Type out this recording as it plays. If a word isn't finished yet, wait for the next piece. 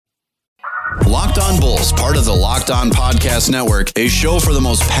Locked On Bulls, part of the Locked On Podcast Network, a show for the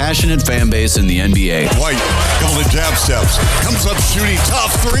most passionate fan base in the NBA. White, couple of jab steps, comes up shooting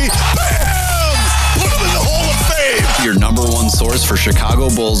top three, bam! Put him in the Hall of Fame! Your number one source for Chicago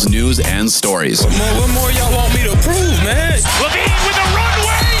Bulls news and stories. What more y'all want me to prove, man? LaVine with a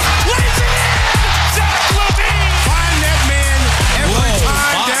runway, lays it in! Zach LaVine! Find that man every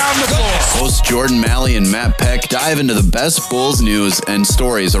time down the floor. Hosts Jordan Malley and Matt Peck dive into the best Bulls news and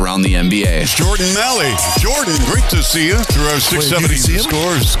stories around the NBA. Jordan Malley. Jordan, great to see you through our 670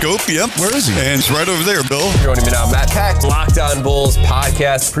 score scope. Yep. Where is he? And it's right over there, Bill. Joining me now, Matt Peck, Locked On Bulls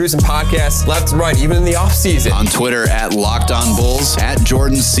podcast, producing podcasts left and right, even in the offseason. On Twitter at Locked On Bulls, at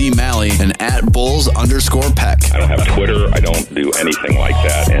Jordan C. Malley, and at Bulls_Peck. I don't have Twitter. I don't do anything like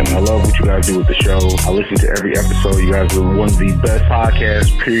that. And I love what you guys do with the show. I listen to every episode. You guys are one of the best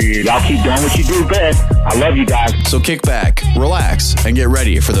podcasts, period. Y'all keep doing what you do best. I love you guys. So kick back, relax, and get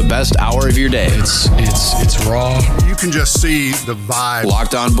ready for the best hour of your day. It's raw. You can just see the vibe.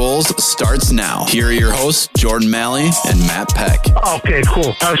 Locked On Bulls starts now. Here are your hosts, Jordan Malley and Matt Peck. Okay,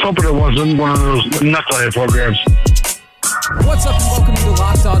 cool. I was hoping it wasn't one of those knucklehead programs. What's up and welcome to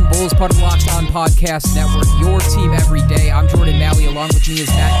Locked On Bulls, part of the Locked On Podcast Network, your team every day. I'm Jordan Malley, along with me is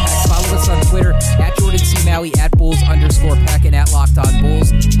Matt Peck. Follow us on Twitter, at Jordan C. Malley, at Bulls_Peck, and at Locked On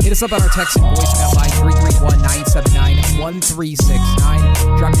Bulls. Hit us up on our text and voicemail line,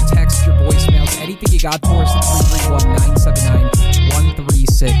 331-979-1369. Drop your text, your voicemails, anything you got for us at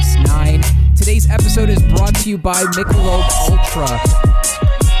 331-979-1369. Today's episode is brought to you by Michelob Ultra.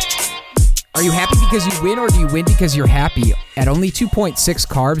 Are you happy because you win, or do you win because you're happy? At only 2.6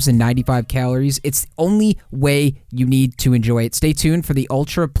 carbs and 95 calories, it's the only way you need to enjoy it. Stay tuned for the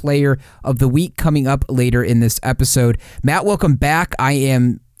Ultra Player of the Week coming up later in this episode. Matt, welcome back. I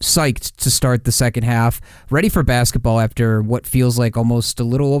am psyched to start the second half. Ready for basketball after what feels like almost a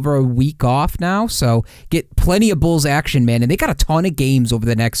little over a week off now. So get plenty of Bulls action, man. And they got a ton of games over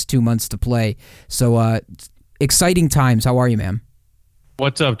the next 2 months to play. So exciting times. How are you, man?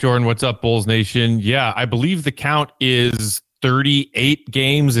 What's up, Jordan? What's up, Bulls Nation? Yeah, I believe the count is 38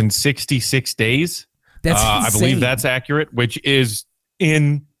 games in 66 days. That's I believe that's accurate, which is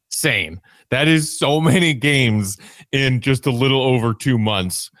insane. That is so many games in just a little over 2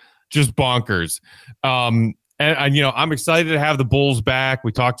 months. Just bonkers. And you know, I'm excited to have the Bulls back.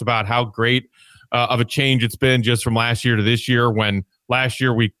 We talked about how great of a change it's been just from last year to this year, when last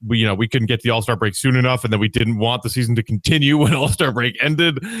year we couldn't get the All-Star break soon enough, and then we didn't want the season to continue when All-Star break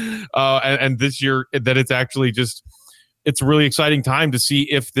ended. And this year that it's actually it's a really exciting time to see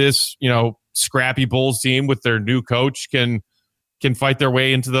if this, scrappy Bulls team with their new coach can fight their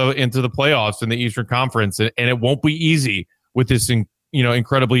way into the playoffs in the Eastern Conference. And it won't be easy with this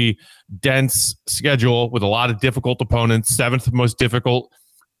incredibly dense schedule with a lot of difficult opponents, seventh most difficult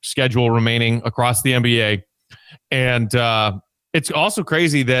schedule remaining across the NBA. And it's also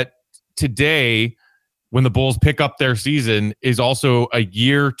crazy that today, when the Bulls pick up their season, is also a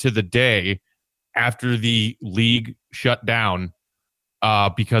year to the day after the league shut down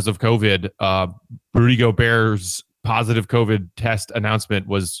because of COVID. Rudy Gobert's positive COVID test announcement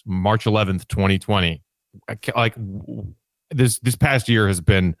was March 11th, 2020. This past year has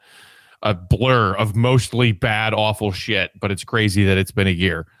been a blur of mostly bad, awful shit, but it's crazy that it's been a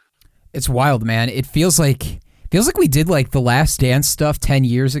year. It's wild, man. It feels like we did like the Last Dance stuff 10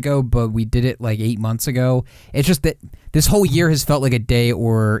 years ago, but we did it like 8 months ago. It's just that this whole year has felt like a day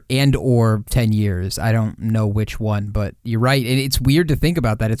or 10 years. I don't know which one, but you're right. And it's weird to think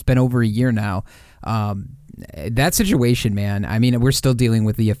about that. It's been over a year now. That situation, man, I mean, we're still dealing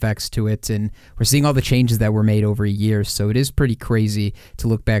with the effects to it, and we're seeing all the changes that were made over a year. So it is pretty crazy to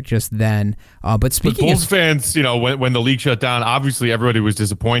look back just then. But speaking Bulls fans, when the league shut down, obviously everybody was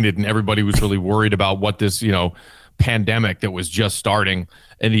disappointed, and everybody was really worried about what this, pandemic that was just starting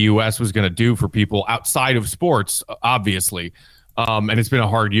in the U.S. was going to do for people outside of sports, obviously. And it's been a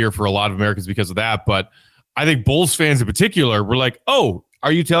hard year for a lot of Americans because of that. But I think Bulls fans in particular were like, oh,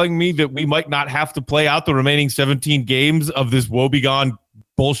 are you telling me that we might not have to play out the remaining 17 games of this woebegone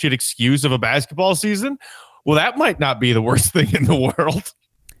bullshit excuse of a basketball season? Well, that might not be the worst thing in the world.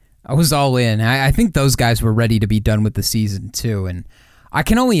 I was all in. I think those guys were ready to be done with the season too. And I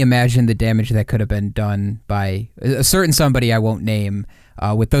can only imagine the damage that could have been done by a certain somebody I won't name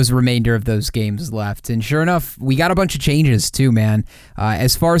with those remainder of those games left. And sure enough, we got a bunch of changes too, man.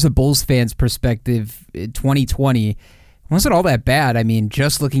 As far as a Bulls fan's perspective, 2020 wasn't all that bad. I mean,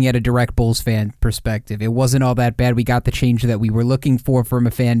 just looking at a direct Bulls fan perspective, it wasn't all that bad. We got the change that we were looking for from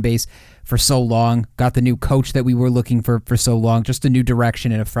a fan base for so long, got the new coach that we were looking for so long, just a new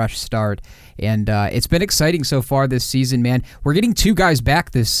direction and a fresh start. And it's been exciting so far this season, man. We're getting two guys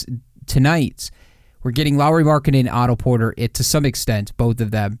back tonight We're getting Lauri Markkanen and Otto Porter, to some extent, both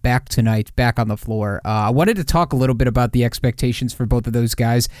of them, back tonight, back on the floor. I wanted to talk a little bit about the expectations for both of those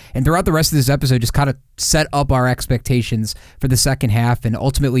guys, and throughout the rest of this episode, just kind of set up our expectations for the second half and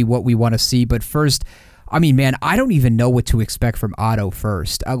ultimately what we want to see. But first, I mean, man, I don't even know what to expect from Otto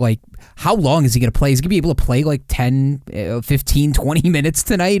first. How long is he going to play? Is he going to be able to play like 10, 15, 20 minutes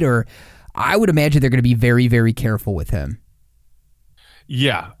tonight? Or I would imagine they're going to be very, very careful with him.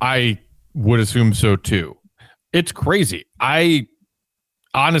 Yeah, I would assume so too. It's crazy. I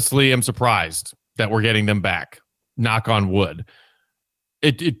honestly am surprised that we're getting them back. Knock on wood.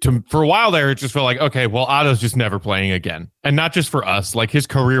 For a while there, it just felt like, okay, well, Otto's just never playing again. And not just for us, like his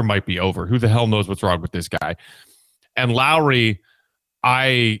career might be over. Who the hell knows what's wrong with this guy? And Lauri,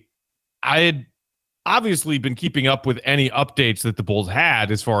 I had obviously been keeping up with any updates that the Bulls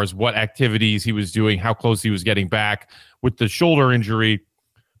had as far as what activities he was doing, how close he was getting back with the shoulder injury.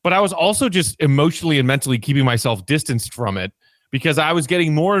 But I was also just emotionally and mentally keeping myself distanced from it because I was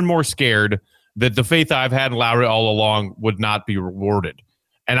getting more and more scared that the faith I've had in Lauri all along would not be rewarded.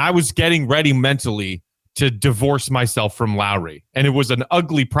 And I was getting ready mentally to divorce myself from Lauri. And it was an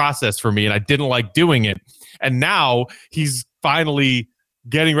ugly process for me, and I didn't like doing it. And now he's finally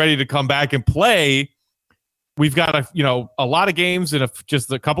getting ready to come back and play. We've got a lot of games in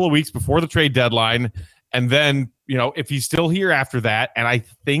just a couple of weeks before the trade deadline. And then, if he's still here after that, and I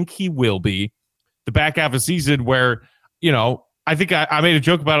think he will be, the back half of the season where, I think I made a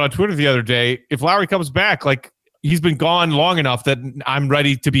joke about it on Twitter the other day. If Lauri comes back, like he's been gone long enough that I'm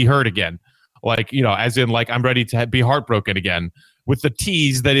ready to be hurt again. Like, as in like I'm ready to be heartbroken again with the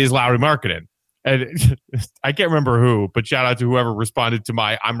tease that is Lauri Markkanen. And I can't remember who, but shout out to whoever responded to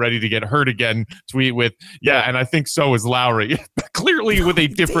my "I'm ready to get hurt again" tweet with, yeah, and I think so is Lauri. Clearly with a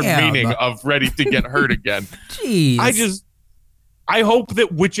different meaning of ready to get hurt again. Jeez. I hope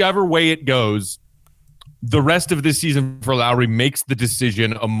that whichever way it goes, the rest of this season for Lauri makes the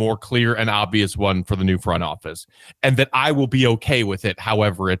decision a more clear and obvious one for the new front office, and that I will be okay with it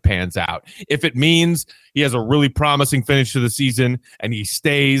however it pans out. If it means he has a really promising finish to the season and he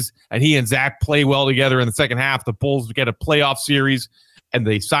stays and he and Zach play well together in the second half, the Bulls get a playoff series and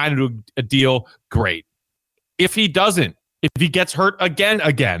they sign into a deal, great. If he doesn't, if he gets hurt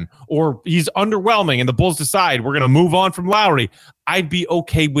again, or he's underwhelming and the Bulls decide we're going to move on from Lauri, I'd be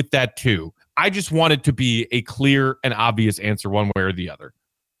okay with that too. I just want it to be a clear and obvious answer one way or the other.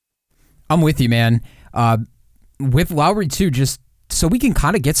 I'm with you, man. With Lauri, too, just so we can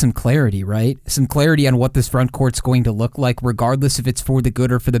kind of get some clarity, right? Some clarity on what this front court's going to look like, regardless if it's for the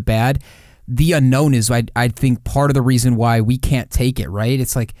good or for the bad. The unknown is, I think, part of the reason why we can't take it, right?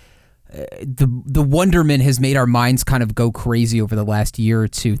 It's like the wonderment has made our minds kind of go crazy over the last year or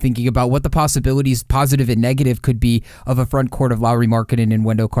two, thinking about what the possibilities, positive and negative, could be of a front court of Lauri Markkanen and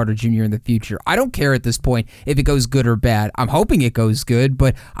Wendell Carter Jr. in the future. I don't care at this point if it goes good or bad. I'm hoping it goes good,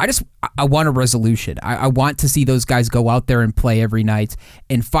 but I want a resolution. I want to see those guys go out there and play every night,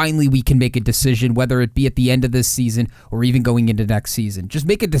 and finally we can make a decision, whether it be at the end of this season or even going into next season. Just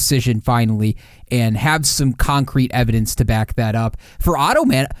make a decision finally and have some concrete evidence to back that up. For Otto,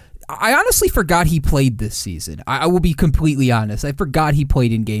 man, I honestly forgot he played this season. I will be completely honest. I forgot he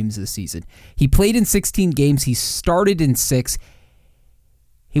played in games this season. He played in 16 games. He started in 6.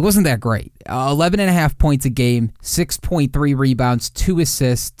 He wasn't that great. 11.5 points a game, 6.3 rebounds, 2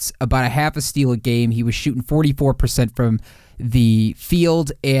 assists, about a half a steal a game. He was shooting 44% from the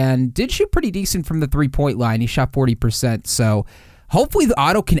field and did shoot pretty decent from the three-point line. He shot 40%. So hopefully the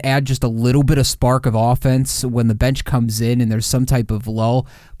Otto can add just a little bit of spark of offense when the bench comes in and there's some type of lull,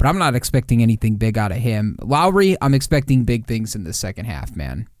 but I'm not expecting anything big out of him. Lauri, I'm expecting big things in the second half,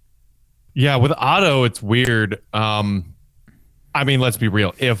 man. Yeah, with Otto, it's weird. I mean, let's be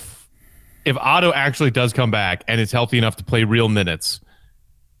real. If Otto actually does come back and is healthy enough to play real minutes,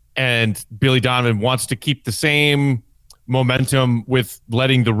 and Billy Donovan wants to keep the same momentum with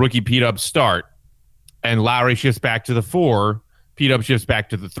letting the rookie P-Dub start, and Lauri shifts back to the 4, P-Dub shifts back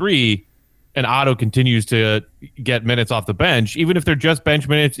to the 3, and Otto continues to get minutes off the bench, even if they're just bench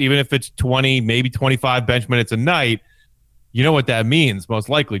minutes, even if it's 20, maybe 25 bench minutes a night, you know what that means, most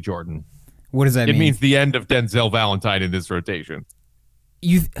likely, Jordan. What does that mean? It means the end of Denzel Valentine in this rotation.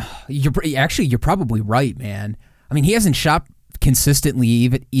 You're probably right, man. I mean, he hasn't shot consistently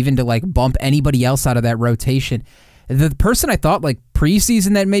even to like bump anybody else out of that rotation. The person I thought like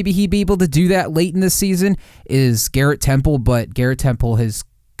preseason that maybe he'd be able to do that late in the season is Garrett Temple, but Garrett Temple has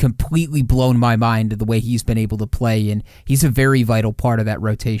completely blown my mind the way he's been able to play, and he's a very vital part of that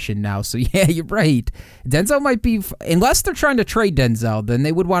rotation now. So yeah, you're right. Denzel might be, unless they're trying to trade Denzel, then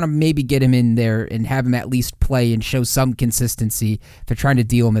they would want to maybe get him in there and have him at least play and show some consistency if they're trying to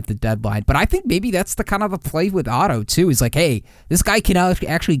deal him at the deadline. But I think maybe that's the kind of a play with Otto too. Is like, hey, this guy can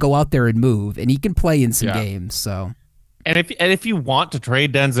actually go out there and move, and he can play in some games. So, and if you want to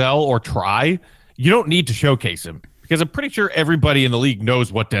trade Denzel or try, you don't need to showcase him. Because I'm pretty sure everybody in the league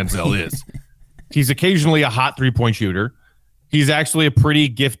knows what Denzel is. He's occasionally a hot three-point shooter. He's actually a pretty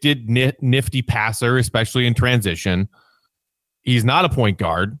gifted, nifty passer, especially in transition. He's not a point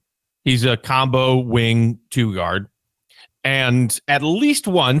guard. He's a combo wing 2-guard. And at least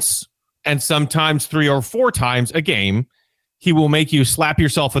once, and sometimes 3 or 4 times a game, he will make you slap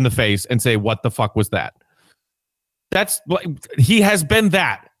yourself in the face and say, what the fuck was that? He has been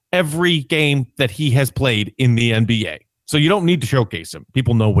that every game that he has played in the NBA. So you don't need to showcase him.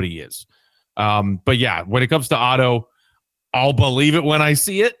 People know what he is. But yeah, when it comes to Otto, I'll believe it when I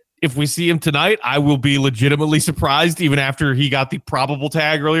see it. If we see him tonight, I will be legitimately surprised, even after he got the probable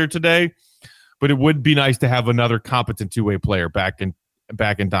tag earlier today. But it would be nice to have another competent two-way player back in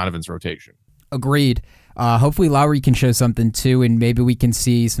Donovan's rotation. Agreed. Hopefully Lowry can show something too, and maybe we can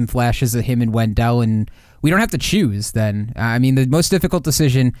see some flashes of him and Wendell, and we don't have to choose then. I mean, the most difficult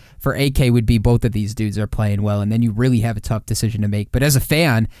decision for AK would be both of these dudes are playing well, and then you really have a tough decision to make. But as a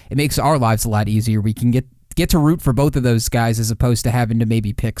fan, it makes our lives a lot easier. We can get to root for both of those guys as opposed to having to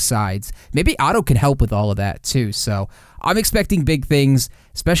maybe pick sides. Maybe Otto can help with all of that too. So I'm expecting big things,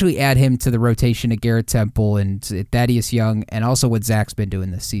 especially add him to the rotation of Garrett Temple and Thaddeus Young, and also what Zach's been doing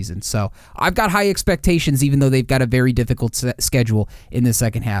this season. So I've got high expectations, even though they've got a very difficult schedule in the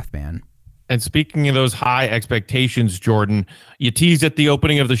second half, man. And speaking of those high expectations, Jordan, you teased at the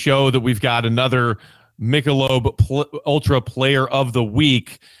opening of the show that we've got another Michelob Ultra Player of the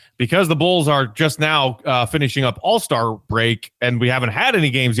Week. Because the Bulls are just now finishing up All-Star break and we haven't had any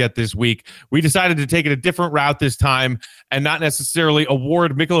games yet this week, we decided to take it a different route this time and not necessarily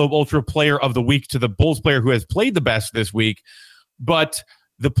award Michelob Ultra Player of the Week to the Bulls player who has played the best this week, but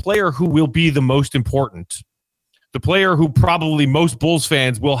the player who will be the most important. The player who probably most Bulls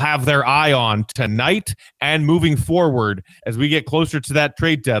fans will have their eye on tonight and moving forward as we get closer to that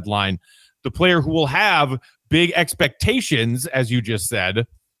trade deadline. The player who will have big expectations, as you just said,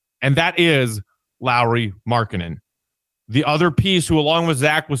 and that is Lauri Markkanen. The other piece who, along with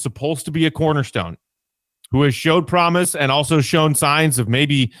Zach, was supposed to be a cornerstone, who has showed promise and also shown signs of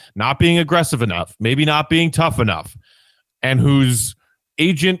maybe not being aggressive enough, maybe not being tough enough, and whose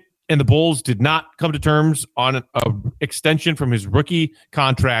agent and the Bulls did not come to terms on an extension from his rookie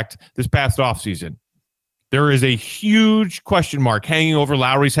contract this past offseason. There is a huge question mark hanging over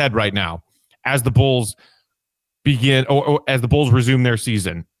Lowry's head right now as the Bulls begin or as the Bulls resume their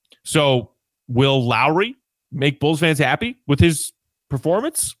season. So will Lowry make Bulls fans happy with his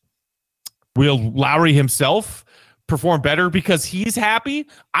performance? Will Lowry himself perform better because he's happy?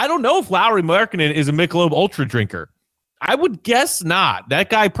 I don't know if Lauri Markkanen is a Michelob Ultra drinker. I would guess not. That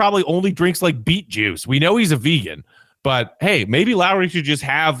guy probably only drinks like beet juice. We know he's a vegan, but hey, maybe Lowry should just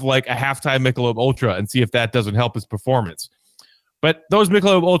have like a halftime Michelob Ultra and see if that doesn't help his performance. But those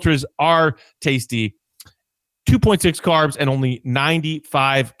Michelob Ultras are tasty. 2.6 carbs and only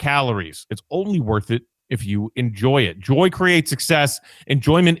 95 calories. It's only worth it if you enjoy it. Joy creates success.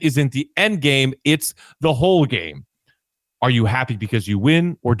 Enjoyment isn't the end game. It's the whole game. Are you happy because you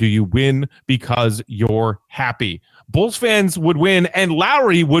win, or do you win because you're happy? Bulls fans would win, and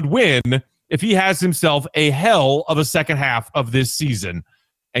Lowry would win if he has himself a hell of a second half of this season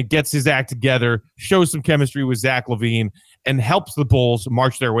and gets his act together, shows some chemistry with Zach LaVine, and helps the Bulls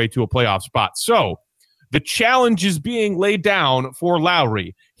march their way to a playoff spot. So, the challenge is being laid down for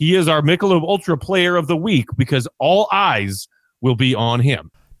Lowry. He is our Michelob Ultra Player of the Week because all eyes will be on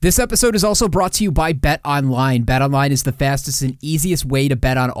him. This episode is also brought to you by BetOnline. BetOnline is the fastest and easiest way to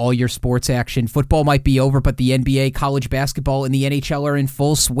bet on all your sports action. Football might be over, but the NBA, college basketball, and the NHL are in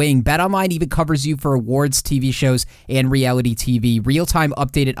full swing. BetOnline even covers you for awards, TV shows, and reality TV. Real-time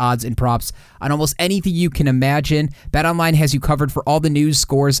updated odds and props on almost anything you can imagine. BetOnline has you covered for all the news,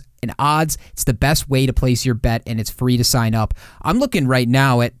 scores, and odds. It's the best way to place your bet, and it's free to sign up. I'm looking right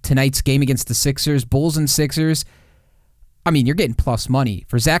now at tonight's game against the Sixers, Bulls and Sixers. I mean, you're getting plus money.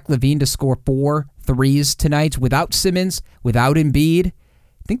 For Zach LaVine to score 4 threes tonight without Simmons, without Embiid. I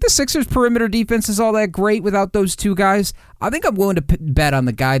think the Sixers' perimeter defense is all that great without those two guys. I think I'm willing to bet on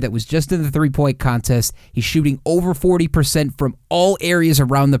the guy that was just in the three-point contest. He's shooting over 40% from all areas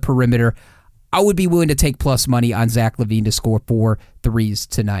around the perimeter. I would be willing to take plus money on Zach LaVine to score 4 threes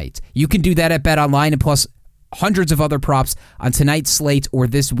tonight. You can do that at BetOnline, and plus, hundreds of other props on tonight's slate or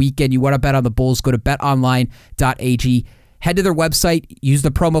this weekend. You want to bet on the Bulls, go to betonline.ag. Head to their website, use the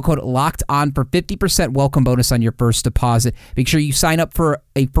promo code LOCKEDON for 50% welcome bonus on your first deposit. Make sure you sign up for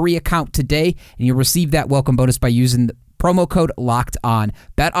a free account today, and you'll receive that welcome bonus by using the promo code LOCKEDON.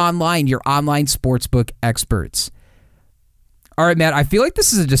 Bet Online, your online sportsbook experts. All right, Matt, I feel like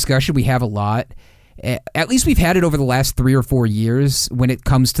this is a discussion we have a lot. At least we've had it over the last 3 or 4 years when it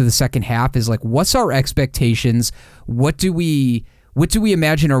comes to the second half, is like, what's our expectations? What do we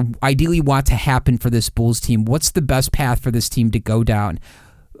imagine or ideally want to happen for this Bulls team? What's the best path for this team to go down?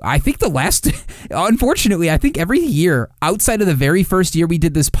 I think unfortunately, I think every year, outside of the very first year we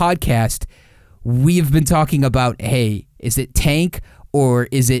did this podcast, we've been talking about, hey, is it tank or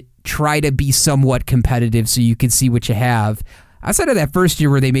is it try to be somewhat competitive so you can see what you have? Outside of that first year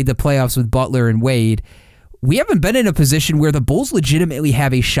where they made the playoffs with Butler and Wade, we haven't been in a position where the Bulls legitimately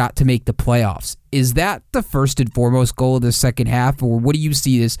have a shot to make the playoffs. Is that the first and foremost goal of the second half, or what do you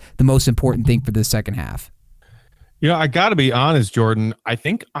see as the most important thing for the second half? I got to be honest, Jordan. I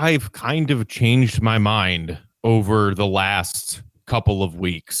think I've kind of changed my mind over the last couple of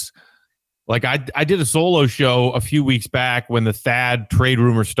weeks. Like I did a solo show a few weeks back when the Thad trade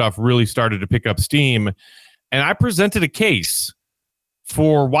rumor stuff really started to pick up steam, and I presented a case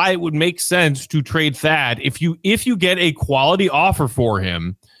for why it would make sense to trade Thad if you get a quality offer for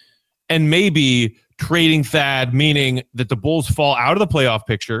him, and maybe trading Thad, meaning that the Bulls fall out of the playoff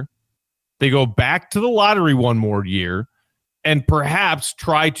picture, they go back to the lottery one more year, and perhaps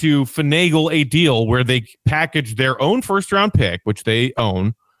try to finagle a deal where they package their own first-round pick, which they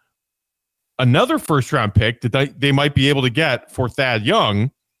own, another first-round pick that they might be able to get for Thad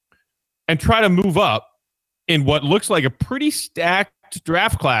Young, and try to move up in what looks like a pretty stacked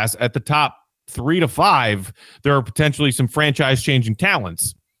draft class at the top 3 to 5. There are potentially some franchise-changing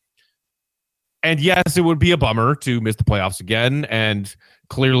talents. And yes, it would be a bummer to miss the playoffs again, and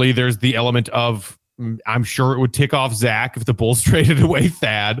clearly there's the element of, I'm sure it would tick off Zach if the Bulls traded away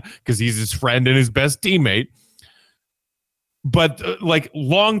Thad because he's his friend and his best teammate. But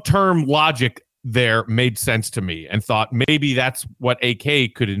long-term logic there made sense to me and thought maybe that's what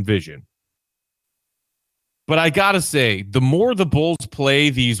AK could envision. But I got to say, the more the Bulls play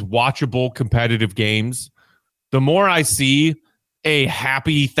these watchable competitive games, the more I see a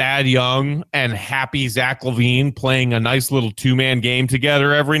happy Thad Young and happy Zach LaVine playing a nice little two-man game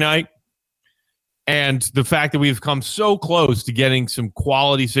together every night. And the fact that we've come so close to getting some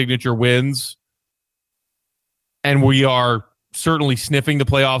quality signature wins, and we are certainly sniffing the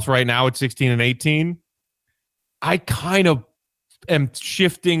playoffs right now at 16 and 18, I kind of am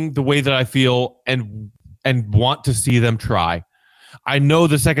shifting the way that I feel and want to see them try. I know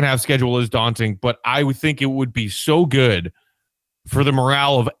the second half schedule is daunting, but I would think it would be so good for the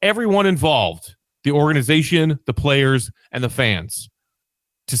morale of everyone involved, the organization, the players, and the fans,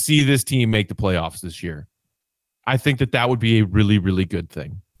 to see this team make the playoffs this year. I think that would be a really, really good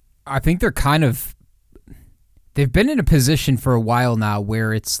thing. I think they've been in a position for a while now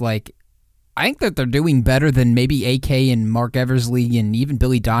where it's like, I think that they're doing better than maybe AK and Mark Eversley and even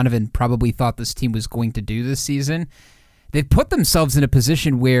Billy Donovan probably thought this team was going to do this season. They've put themselves in a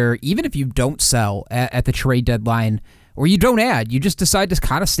position where even if you don't sell at the trade deadline or you don't add, you just decide to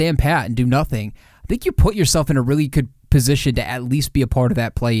kind of stand pat and do nothing, I think you put yourself in a really good position to at least be a part of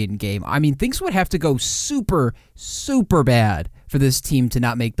that play-in game. I mean, things would have to go super, super bad for this team to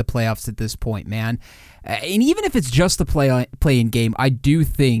not make the playoffs at this point, man. And even if it's just the play-in game, I do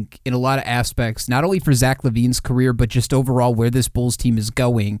think in a lot of aspects, not only for Zach LaVine's career, but just overall where this Bulls team is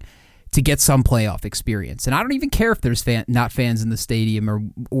going, to get some playoff experience. And I don't even care if there's not fans in the stadium or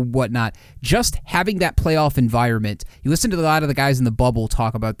whatnot. Just having that playoff environment. You listen to a lot of the guys in the bubble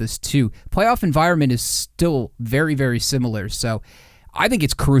talk about this too. Playoff environment is still very, very similar. So I think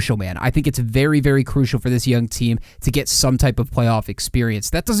it's crucial, man. I think it's very, very crucial for this young team to get some type of playoff experience.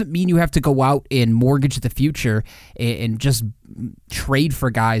 That doesn't mean you have to go out and mortgage the future and just trade for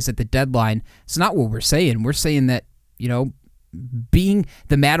guys at the deadline. It's not what we're saying. We're saying that, being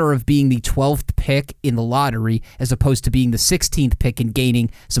the matter of being the 12th pick in the lottery as opposed to being the 16th pick and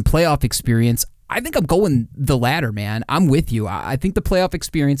gaining some playoff experience, I think I'm going the latter, man. I'm with you. I think the playoff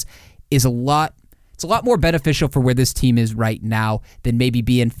experience is a lot more beneficial for where this team is right now than maybe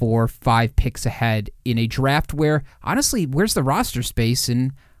being 4 or 5 picks ahead in a draft where, honestly, where's the roster space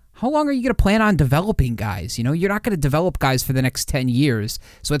and how long are you going to plan on developing guys? You're not going to develop guys for the next 10 years.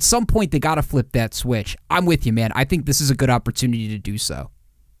 So at some point, they got to flip that switch. I'm with you, man. I think this is a good opportunity to do so.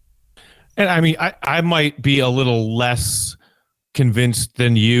 And I mean, I might be a little less convinced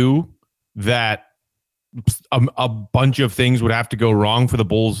than you that a bunch of things would have to go wrong for the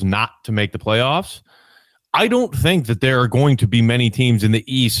Bulls not to make the playoffs. I don't think that there are going to be many teams in the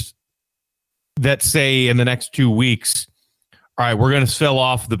East that say in the next 2 weeks, all right, we're going to sell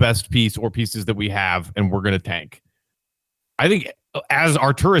off the best piece or pieces that we have, and we're going to tank. I think, as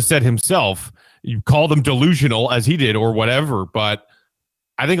Arturas said himself, you call them delusional as he did or whatever, but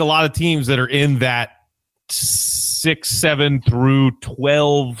I think a lot of teams that are in that 6, 7 through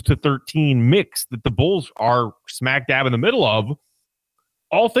 12 to 13 mix that the Bulls are smack dab in the middle of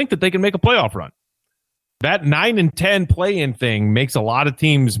all think that they can make a playoff run. That 9 and 10 play-in thing makes a lot of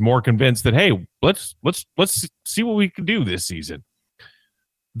teams more convinced that, hey, let's see what we can do this season.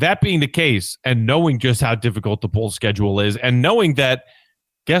 That being the case, and knowing just how difficult the Bulls schedule is, and knowing that,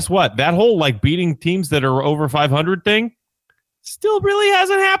 guess what? That whole like beating teams that are over 500 thing still really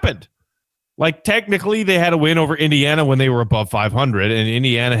hasn't happened. Like, technically, they had a win over Indiana when they were above 500, and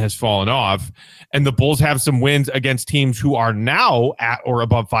Indiana has fallen off. And the Bulls have some wins against teams who are now at or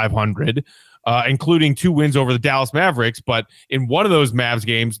above 500, including 2 wins over the Dallas Mavericks. But in one of those Mavs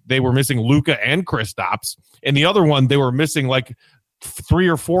games, they were missing Luka and Kristaps. In the other one, they were missing like 3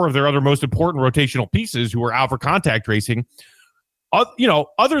 or 4 of their other most important rotational pieces who were out for contact tracing.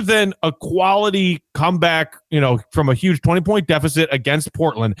 Other than a quality comeback, from a huge 20-point deficit against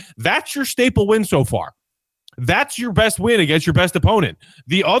Portland, that's your staple win so far. That's your best win against your best opponent.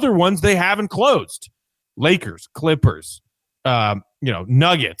 The other ones they haven't closed. Lakers, Clippers,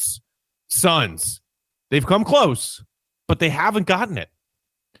 Nuggets, Suns. They've come close, but they haven't gotten it.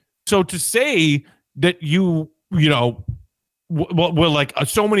 So to say that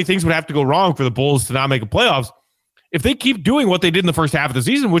so many things would have to go wrong for the Bulls to not make a playoffs, if they keep doing what they did in the first half of the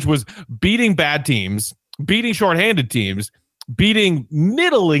season, which was beating bad teams, beating shorthanded teams, beating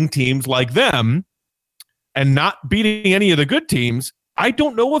middling teams like them, and not beating any of the good teams, I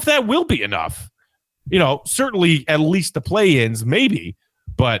don't know if that will be enough. Certainly at least the play-ins, maybe.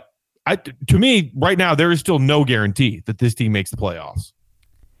 But to me, right now, there is still no guarantee that this team makes the playoffs.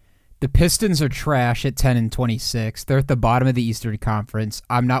 The Pistons are trash at 10-26. They're at the bottom of the Eastern Conference.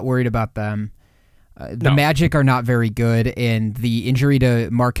 I'm not worried about them. The Magic are not very good, and the injury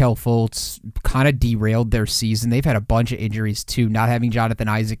to Markelle Fultz kind of derailed their season. They've had a bunch of injuries, too, not having Jonathan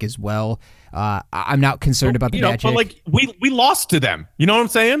Isaac as well. I'm not concerned about the Magic. But, we lost to them. You know what I'm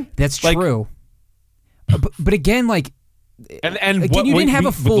saying? That's true. But again, you didn't have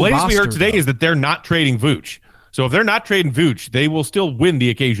a full roster. The latest we heard today is that they're not trading Vooch. So if they're not trading Vooch, they will still win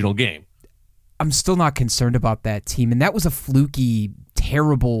the occasional game. I'm still not concerned about that team, and that was a fluky,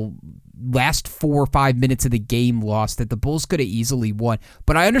 terrible last 4 or 5 minutes of the game loss that the Bulls could have easily won.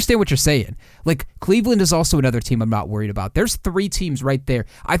 But I understand what you're saying. Cleveland is also another team I'm not worried about. There's 3 teams right there.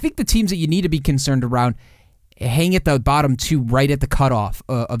 I think the teams that you need to be concerned around hang at the bottom 2 right at the cutoff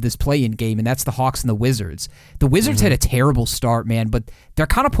of this play-in game, and that's the Hawks and the Wizards. The Wizards had a terrible start, man, but they're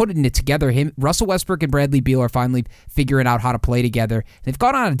kind of putting it together. Russell Westbrook and Bradley Beal are finally figuring out how to play together. They've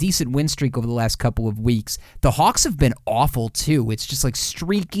gone on a decent win streak over the last couple of weeks. The Hawks have been awful, too. It's just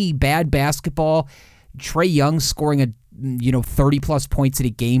streaky, bad basketball. Trae Young scoring 30-plus points in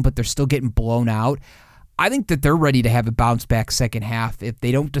a game, but they're still getting blown out. I think that they're ready to have a bounce-back second half if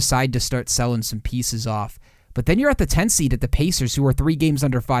they don't decide to start selling some pieces off. But then you're at the 10th seed at the Pacers, who are 3 games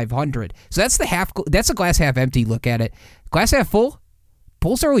under 500. So that's a glass half empty look at it. Glass half full,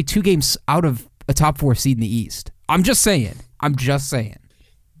 Bulls are only 2 games out of a top 4 seed in the East. I'm just saying.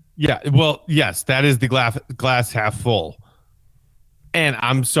 Yeah, well, yes, that is the glass half full. And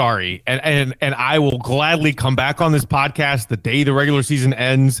I'm sorry. And I will gladly come back on this podcast the day the regular season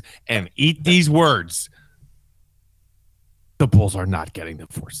ends and eat these words. The Bulls are not getting the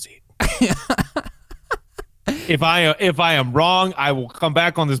 4th seed. If I am wrong, I will come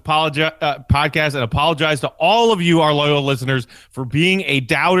back on this podcast and apologize to all of you, our loyal listeners, for being a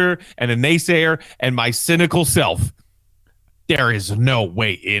doubter and a naysayer and my cynical self. There is no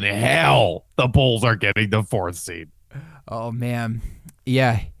way in hell the Bulls are getting the 4th seed. Oh, man.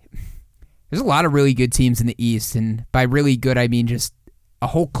 Yeah. There's a lot of really good teams in the East, and by really good, I mean just a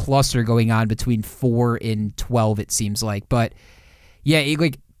whole cluster going on between 4 and 12, it seems like. But, yeah,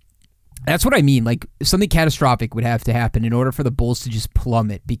 that's what I mean. Something catastrophic would have to happen in order for the Bulls to just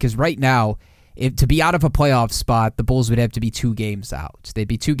plummet. Because right now, to be out of a playoff spot, the Bulls would have to be 2 games out. They'd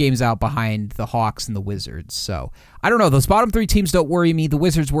be 2 games out behind the Hawks and the Wizards. So, I don't know. Those bottom 3 teams don't worry me. The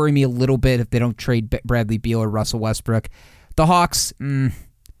Wizards worry me a little bit if they don't trade Bradley Beal or Russell Westbrook. The Hawks,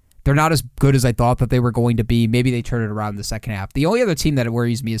 they're not as good as I thought that they were going to be. Maybe they turn it around in the second half. The only other team that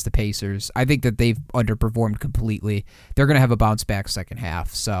worries me is the Pacers. I think that they've underperformed completely. They're going to have a bounce-back second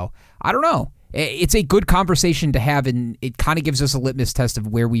half. So, I don't know. It's a good conversation to have, and it kind of gives us a litmus test of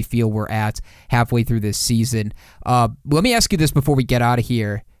where we feel we're at halfway through this season. Let me ask you this before we get out of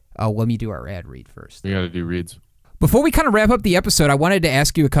here. Let me do our ad read first. We got to do reads. Before we kind of wrap up the episode, I wanted to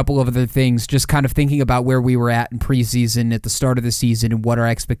ask you a couple of other things, just kind of thinking about where we were at in preseason at the start of the season and what our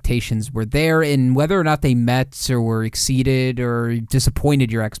expectations were there and whether or not they met or were exceeded or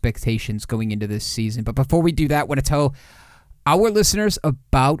disappointed your expectations going into this season. But before we do that, I want to tell our listeners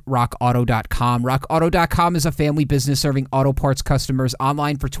about RockAuto.com. RockAuto.com is a family business serving auto parts customers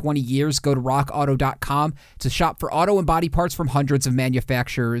online for 20 years. Go to RockAuto.com to shop for auto and body parts from hundreds of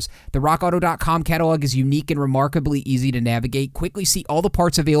manufacturers. The RockAuto.com catalog is unique and remarkably easy to navigate. Quickly see all the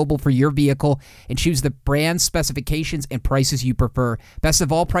parts available for your vehicle and choose the brands, specifications, and prices you prefer. Best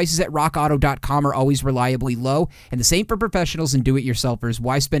of all, prices at RockAuto.com are always reliably low, and the same for professionals and do-it-yourselfers.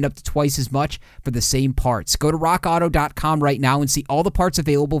 Why spend up to twice as much for the same parts? Go to RockAuto.com right now and see all the parts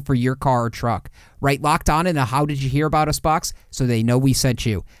available for your car or truck. Right Locked On in the How Did You Hear About Us box so they know we sent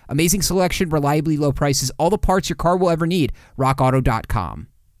you. Amazing selection, reliably low prices, all the parts your car will ever need. RockAuto.com.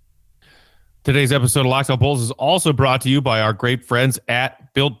 Today's episode of Locked On Bulls is also brought to you by our great friends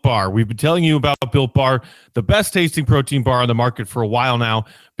at Built Bar. We've been telling you about Built Bar, the best tasting protein bar on the market for a while now.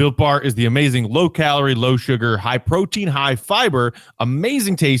 Built Bar is the amazing low-calorie, low-sugar, high-protein, high-fiber,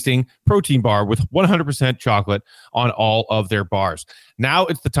 amazing tasting protein bar with 100% chocolate on all of their bars. Now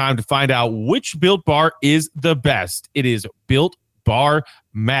it's the time to find out which Built Bar is the best. It is Built Bar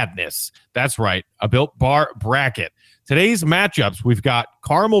Madness. That's right, a Built Bar bracket. Today's matchups, we've got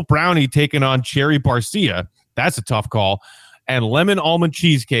Caramel Brownie taking on Cherry Barcia. That's a tough call. And Lemon Almond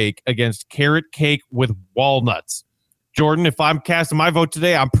Cheesecake against Carrot Cake with Walnuts. Jordan, if I'm casting my vote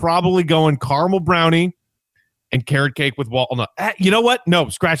today, I'm probably going Caramel Brownie and Carrot Cake with Walnut. You know what? No,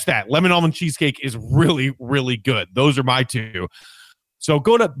 scratch that. Lemon Almond Cheesecake is really, really good. Those are my two. So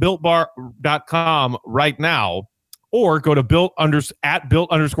go to BuiltBar.com right now or go to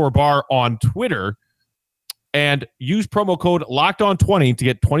 @Built_Bar on Twitter and use promo code LOCKEDON20 to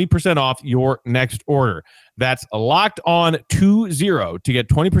get 20% off your next order. That's LOCKEDON20 to get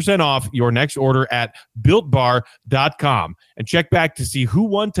 20% off your next order at BuiltBar.com. And check back to see who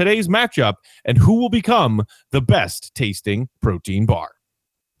won today's matchup and who will become the best tasting protein bar.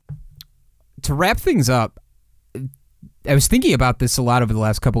 To wrap things up, I was thinking about this a lot over the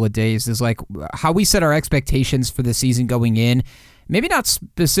last couple of days, is like how we set our expectations for the season going in. Maybe not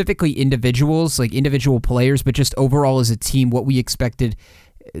specifically individuals, like individual players, but just overall as a team, what we expected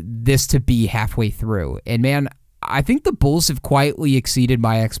this to be halfway through. And man, I think the Bulls have quietly exceeded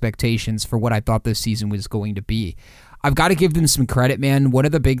my expectations for what I thought this season was going to be. I've got to give them some credit, man. One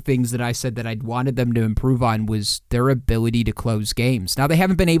of the big things that I said that I'd wanted them to improve on was their ability to close games. Now, they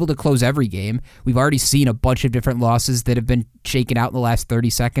haven't been able to close every game. We've already seen a bunch of different losses that have been shaken out in the last 30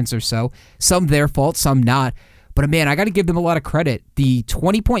 seconds or so. Some their fault, some not. But man, I got to give them a lot of credit. The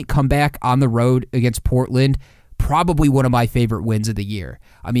 20-point comeback on the road against Portland, probably one of my favorite wins of the year.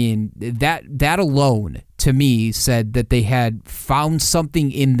 I mean, that alone, to me, said that they had found something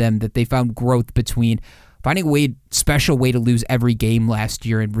in them, that they found growth between finding a special way to lose every game last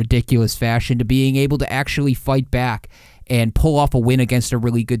year in ridiculous fashion to being able to actually fight back and pull off a win against a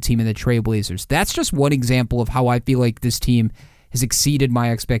really good team in the Trailblazers. That's just one example of how I feel like this team has exceeded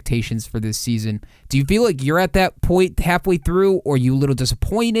my expectations for this season. Do you feel like you're at that point halfway through, or are you a little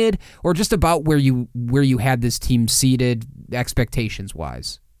disappointed, or just about where you had this team seated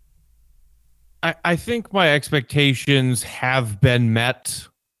expectations-wise? I think my expectations have been met,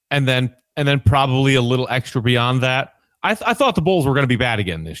 and then probably a little extra beyond that. I thought the Bulls were going to be bad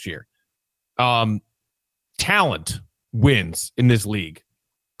again this year. Talent wins in this league.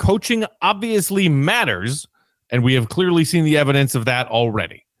 Coaching obviously matters, and we have clearly seen the evidence of that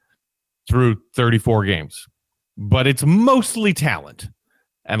already through 34 games. But it's mostly talent.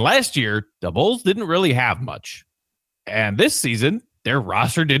 And last year, the Bulls didn't really have much. And this season, their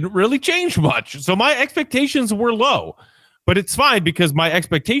roster didn't really change much. So my expectations were low. But it's fine because my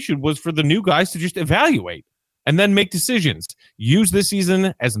expectation was for the new guys to just evaluate and then make decisions. Use this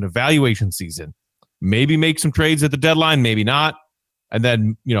season as an evaluation season. Maybe make some trades at the deadline, maybe not. And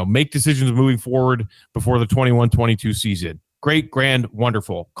then, make decisions moving forward before the 21-22 season. Great, grand,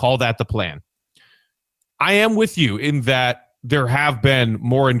 wonderful. Call that the plan. I am with you in that there have been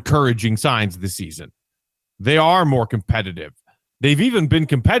more encouraging signs this season. They are more competitive. They've even been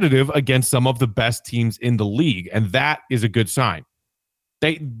competitive against some of the best teams in the league, and that is a good sign.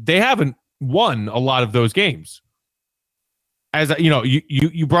 They haven't won a lot of those games. As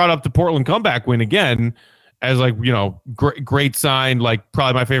you brought up the Portland comeback win again as great sign, like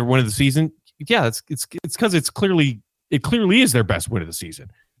probably my favorite win of the season. Yeah, it's because it clearly is their best win of the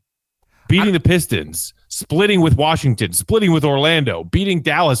season. Beating the Pistons, splitting with Washington, splitting with Orlando, beating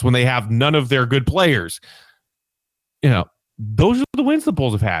Dallas when they have none of their good players. those are the wins the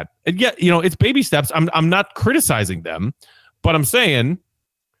Bulls have had. And yet, it's baby steps. I'm not criticizing them, but I'm saying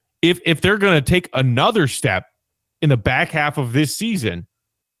if they're going to take another step in the back half of this season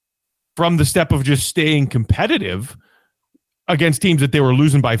from the step of just staying competitive against teams that they were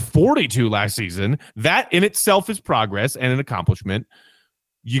losing by 42 last season, that in itself is progress and an accomplishment.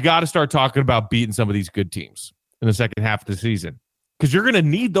 You got to start talking about beating some of these good teams in the second half of the season, because you're going to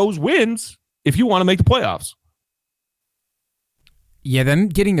need those wins if you want to make the playoffs. Yeah, them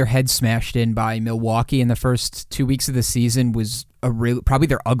getting their heads smashed in by Milwaukee in the first 2 weeks of the season was probably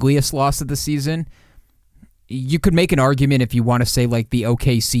their ugliest loss of the season. You could make an argument if you want to say like the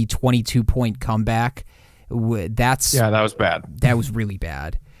OKC 22-point comeback. That was bad. That was really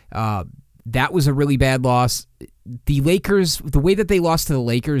bad. That was a really bad loss. The Lakers, the way that they lost to the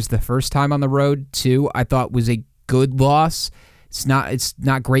Lakers the first time on the road too, I thought was a good loss. It's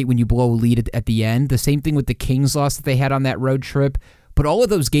not great when you blow a lead at the end. The same thing with the Kings loss that they had on that road trip. But all of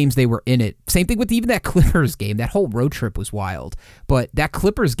those games, they were in it. Same thing with even that Clippers game. That whole road trip was wild. But that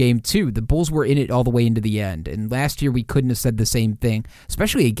Clippers game, too, the Bulls were in it all the way into the end. And last year, we couldn't have said the same thing,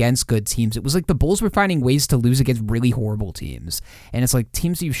 especially against good teams. It was like the Bulls were finding ways to lose against really horrible teams. And it's like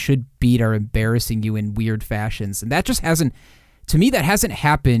teams you should beat are embarrassing you in weird fashions. And that just hasn't, to me, that hasn't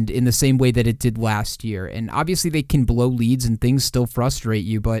happened in the same way that it did last year. And obviously, they can blow leads and things still frustrate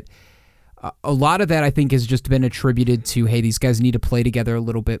you, but a lot of that, I think, has just been attributed to, hey, these guys need to play together a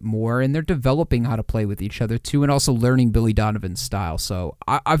little bit more, and they're developing how to play with each other, too, and also learning Billy Donovan's style. So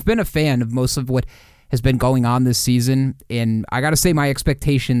I've been a fan of most of what has been going on this season, and I got to say my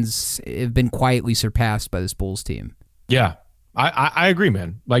expectations have been quietly surpassed by this Bulls team. Yeah, I agree,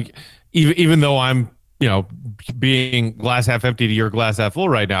 man. Like, even though I'm, being glass half empty to your glass half full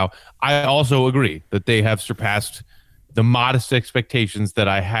right now, I also agree that they have surpassed the modest expectations that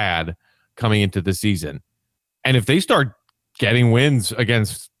I had coming into the season. And if they start getting wins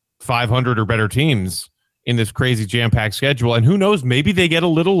against 500 or better teams in this crazy jam-packed schedule, and who knows, maybe they get a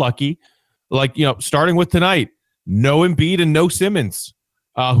little lucky, like, starting with tonight, no Embiid and no Simmons,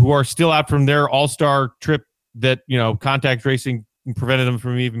 who are still out from their all-star trip that, contact tracing prevented them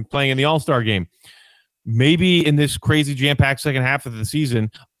from even playing in the all-star game. Maybe in this crazy jam-packed second half of the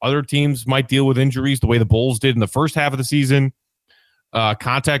season, other teams might deal with injuries the way the Bulls did in the first half of the season.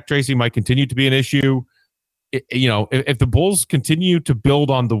 Contact tracing might continue to be an issue. If the Bulls continue to build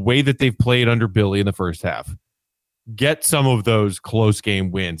on the way that they've played under Billy in the first half, get some of those close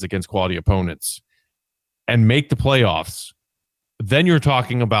game wins against quality opponents, and make the playoffs, then you're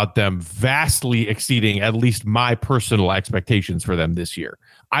talking about them vastly exceeding at least my personal expectations for them this year.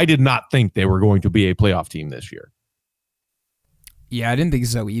 I did not think they were going to be a playoff team this year. Yeah, I didn't think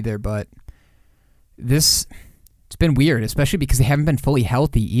so either, but it's been weird, especially because they haven't been fully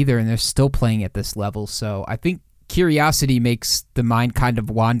healthy either, and they're still playing at this level. So I think curiosity makes the mind kind of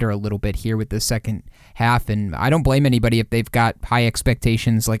wander a little bit here with the second half, and I don't blame anybody if they've got high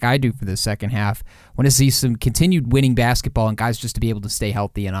expectations like I do for the second half. I want to see some continued winning basketball and guys just to be able to stay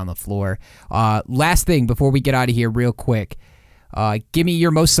healthy and on the floor. Last thing before we get out of here real quick, give me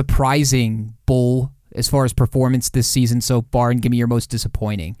your most surprising Bull as far as performance this season so far, and give me your most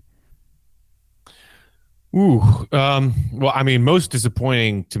disappointing. Well, I mean, most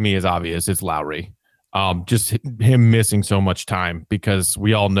disappointing to me is obvious. It's Lowry. Just him missing so much time, because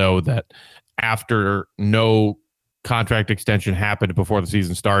we all know that after no contract extension happened before the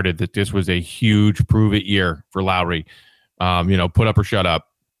season started, that this was a huge prove it year for Lowry. Put up or shut up.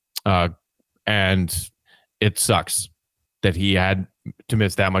 And it sucks that he had to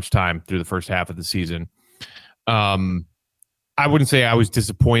miss that much time through the first half of the season. I wouldn't say I was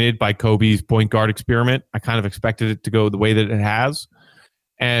disappointed by Kobe's point guard experiment. I kind of expected it to go the way that it has.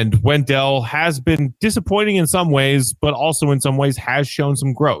 And Wendell has been disappointing in some ways, but also in some ways has shown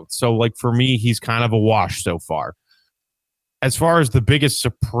some growth. So, like, for me, he's kind of a wash so far. As far as the biggest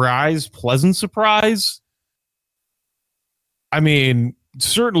surprise, pleasant surprise, I mean,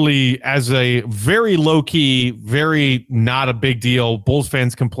 certainly as a very low-key, very not a big deal, Bulls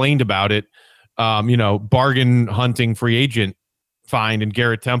fans complained about it, bargain hunting free agent find in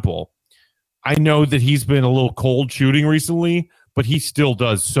Garrett Temple. I know that he's been a little cold shooting recently, but he still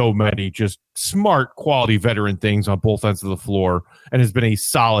does so many just smart, quality veteran things on both ends of the floor and has been a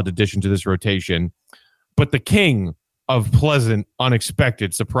solid addition to this rotation. But the king of pleasant,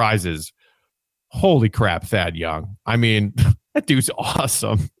 unexpected surprises, holy crap, Thad Young. I mean, that dude's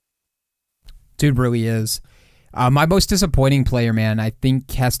awesome. Dude really is. My most disappointing player, man, I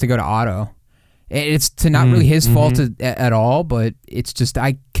think has to go to Otto. It's not really his fault at all, but it's just,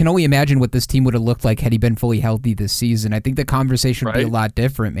 I can only imagine what this team would have looked like had he been fully healthy this season. I think the conversation would be a lot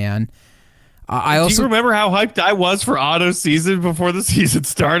different, man. I Do also you remember how hyped I was for Otto's season before the season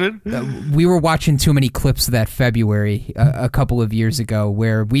started? we were watching too many clips of that February a couple of years ago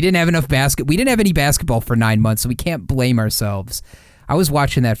where we didn't have enough we didn't have any basketball for 9 months, so we can't blame ourselves. I was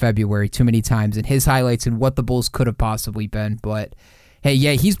watching that February too many times and his highlights and what the Bulls could have possibly been. But hey,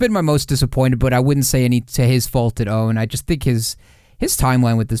 yeah, he's been my most disappointed, but I wouldn't say any to his fault at own. I just think his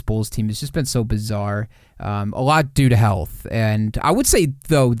timeline with this Bulls team has just been so bizarre. A lot due to health. And I would say,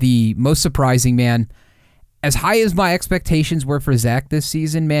 though, the most surprising, man, as high as my expectations were for Zach this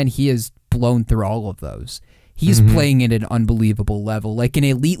season, man, he has blown through all of those. He's playing at an unbelievable level, like an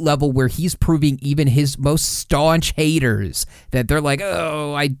elite level where he's proving even his most staunch haters that they're like,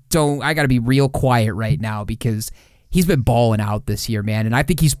 oh, I got to be real quiet right now because he's been balling out this year, man. And I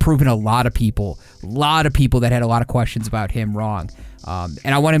think he's proven a lot of people that had a lot of questions about him wrong.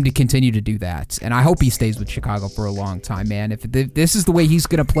 And I want him to continue to do that. And I hope he stays with Chicago for a long time, man. If this is the way he's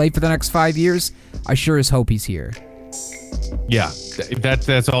going to play for the next 5 years, I sure as hope he's here. Yeah,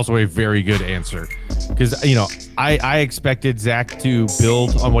 that's also a very good answer. Because, I expected Zach to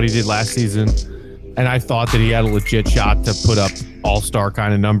build on what he did last season. And I thought that he had a legit shot to put up all-star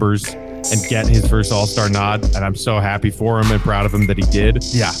kind of numbers and get his first all-star nod. And I'm so happy for him and proud of him that he did.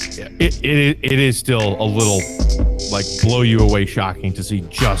 Yeah, it is still a little blow you away shocking to see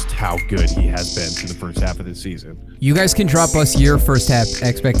just how good he has been through the first half of this season. You guys can drop us your first half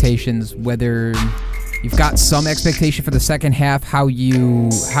expectations, whether you've got some expectation for the second half, how you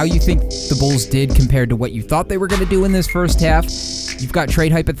think the Bulls did compared to what you thought they were going to do in this first half. You've got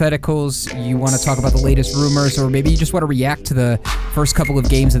trade hypotheticals, you want to talk about the latest rumors, or maybe you just want to react to the first couple of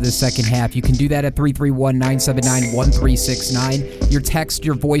games of the second half. You can do that at 331-979-1369. Your text,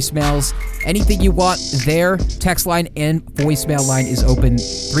 your voicemails, anything you want there. Text line and voicemail line is open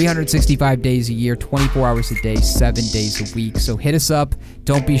 365 days a year, 24 hours a day, 7 days a week. So hit us up.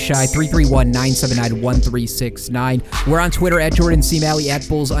 Don't be shy. 331-979-1369. We're on Twitter at Jordan C. Malley, at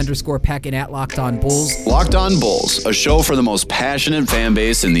Bulls_Peck, and at Locked On Bulls. Locked On Bulls, a show for the most passionate fan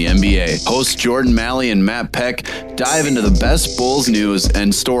base in the NBA. Hosts Jordan Malley and Matt Peck dive into the best Bulls news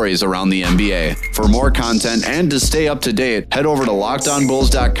and stories around the NBA. For more content and to stay up to date, head over to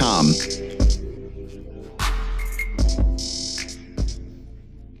LockedOnBulls.com.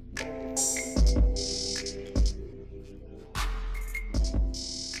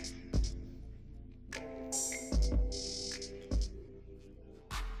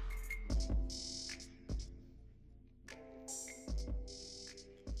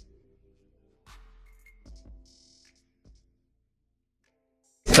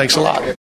 Thanks a lot.